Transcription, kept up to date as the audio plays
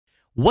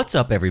What's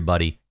up,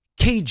 everybody?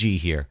 KG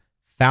here,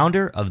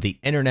 founder of the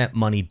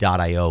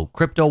internetmoney.io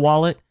crypto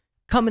wallet,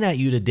 coming at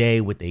you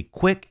today with a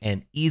quick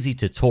and easy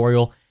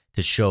tutorial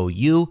to show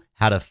you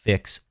how to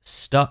fix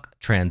stuck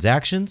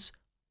transactions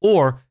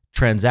or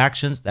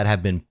transactions that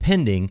have been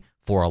pending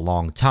for a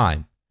long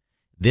time.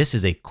 This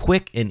is a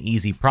quick and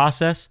easy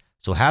process,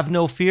 so have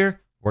no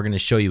fear. We're going to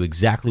show you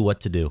exactly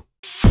what to do.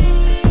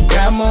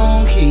 Got my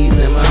own keys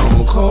and my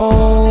own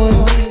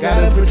coins.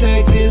 Gotta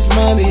protect this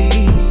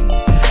money.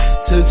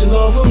 Took too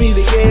long for me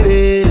to get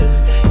it.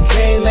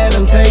 Can't let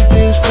them take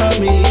this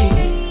from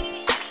me.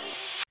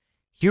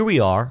 Here we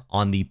are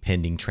on the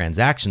pending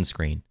transaction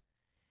screen.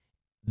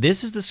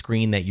 This is the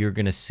screen that you're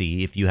going to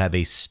see if you have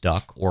a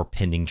stuck or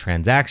pending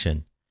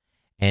transaction.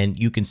 And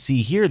you can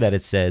see here that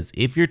it says,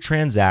 if your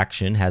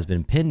transaction has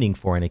been pending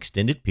for an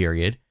extended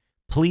period,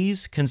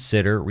 please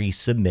consider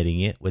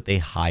resubmitting it with a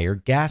higher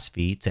gas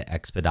fee to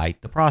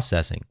expedite the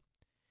processing.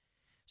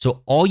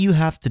 So all you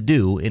have to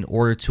do in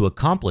order to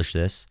accomplish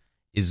this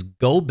is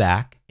go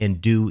back and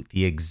do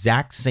the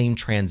exact same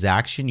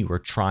transaction you were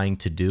trying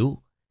to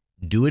do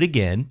it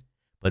again,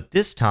 but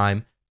this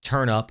time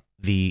turn up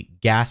the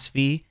gas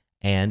fee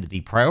and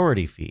the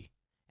priority fee.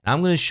 And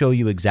I'm going to show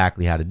you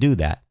exactly how to do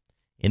that.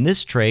 In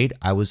this trade,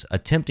 I was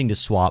attempting to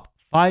swap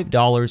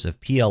 $5 of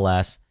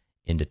PLS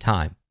into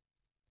time.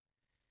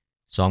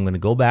 So I'm going to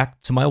go back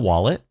to my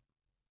wallet.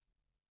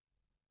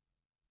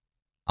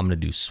 I'm going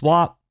to do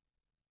swap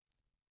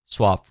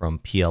from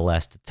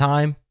PLS to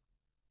time,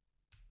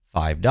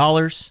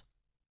 $5.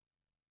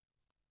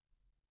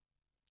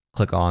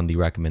 Click on the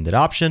recommended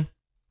option.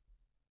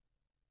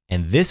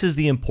 And this is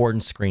the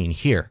important screen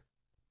here.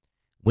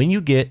 When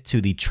you get to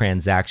the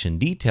transaction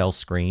details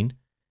screen,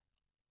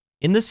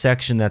 in the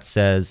section that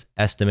says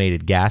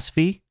estimated gas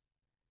fee,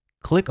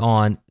 click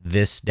on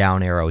this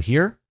down arrow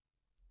here.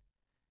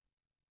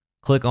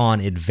 Click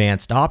on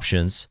advanced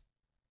options,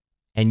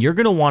 and you're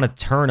going to want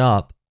to turn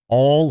up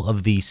all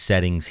of these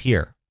settings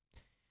here.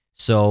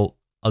 So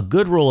a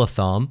good rule of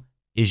thumb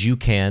is you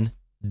can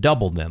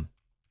double them.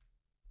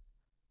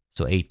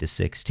 So 8 to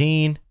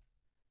 16,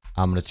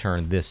 I'm going to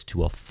turn this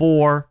to a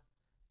 4,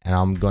 and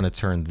I'm going to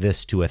turn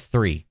this to a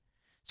 3.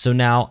 So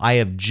now I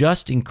have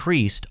just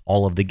increased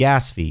all of the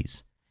gas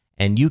fees,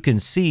 and you can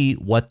see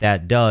what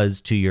that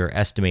does to your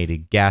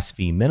estimated gas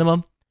fee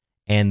minimum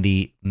and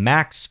the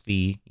max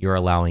fee you're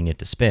allowing it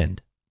to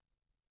spend.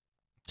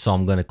 So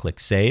I'm going to click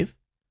Save,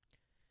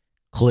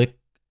 click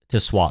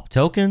to swap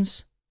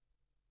tokens,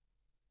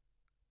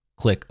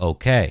 click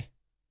OK.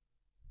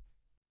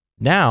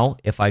 Now,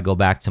 if I go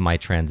back to my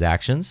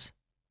transactions,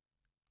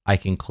 I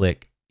can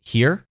click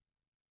here.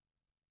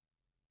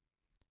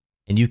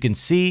 And you can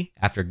see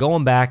after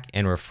going back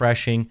and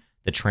refreshing,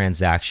 the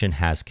transaction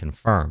has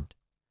confirmed.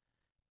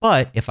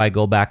 But if I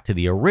go back to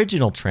the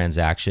original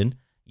transaction,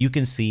 you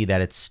can see that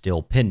it's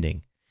still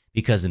pending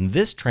because in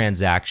this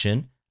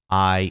transaction,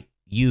 I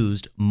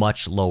used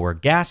much lower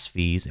gas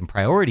fees and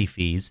priority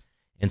fees.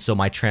 And so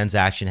my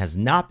transaction has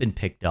not been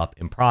picked up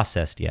and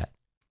processed yet.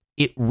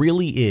 It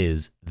really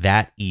is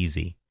that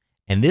easy.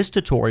 And this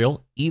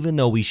tutorial, even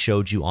though we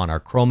showed you on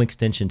our Chrome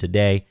extension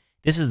today,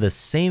 this is the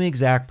same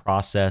exact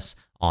process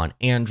on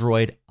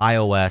Android,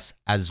 iOS,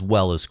 as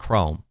well as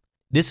Chrome.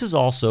 This is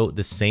also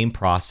the same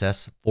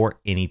process for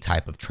any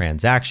type of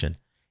transaction.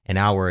 In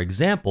our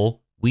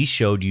example, we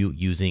showed you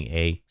using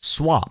a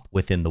swap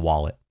within the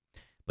wallet.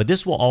 But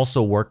this will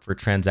also work for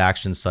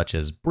transactions such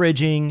as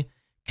bridging,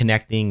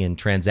 connecting and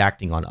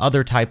transacting on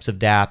other types of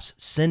dApps,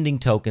 sending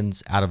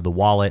tokens out of the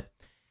wallet.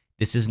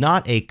 This is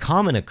not a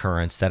common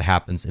occurrence that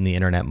happens in the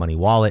Internet Money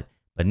wallet,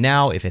 but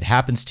now if it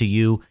happens to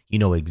you, you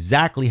know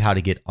exactly how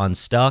to get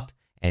unstuck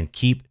and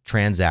keep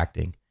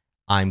transacting.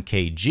 I'm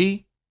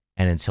KG,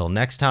 and until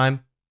next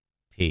time,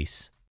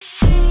 peace.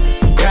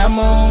 Got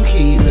my own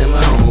keys and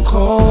my own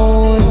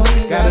coins.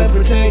 Gotta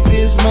protect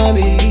this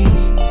money.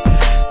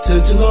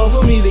 Took too long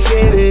for me to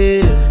get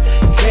it.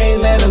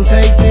 Can't let them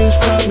take this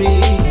from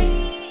me.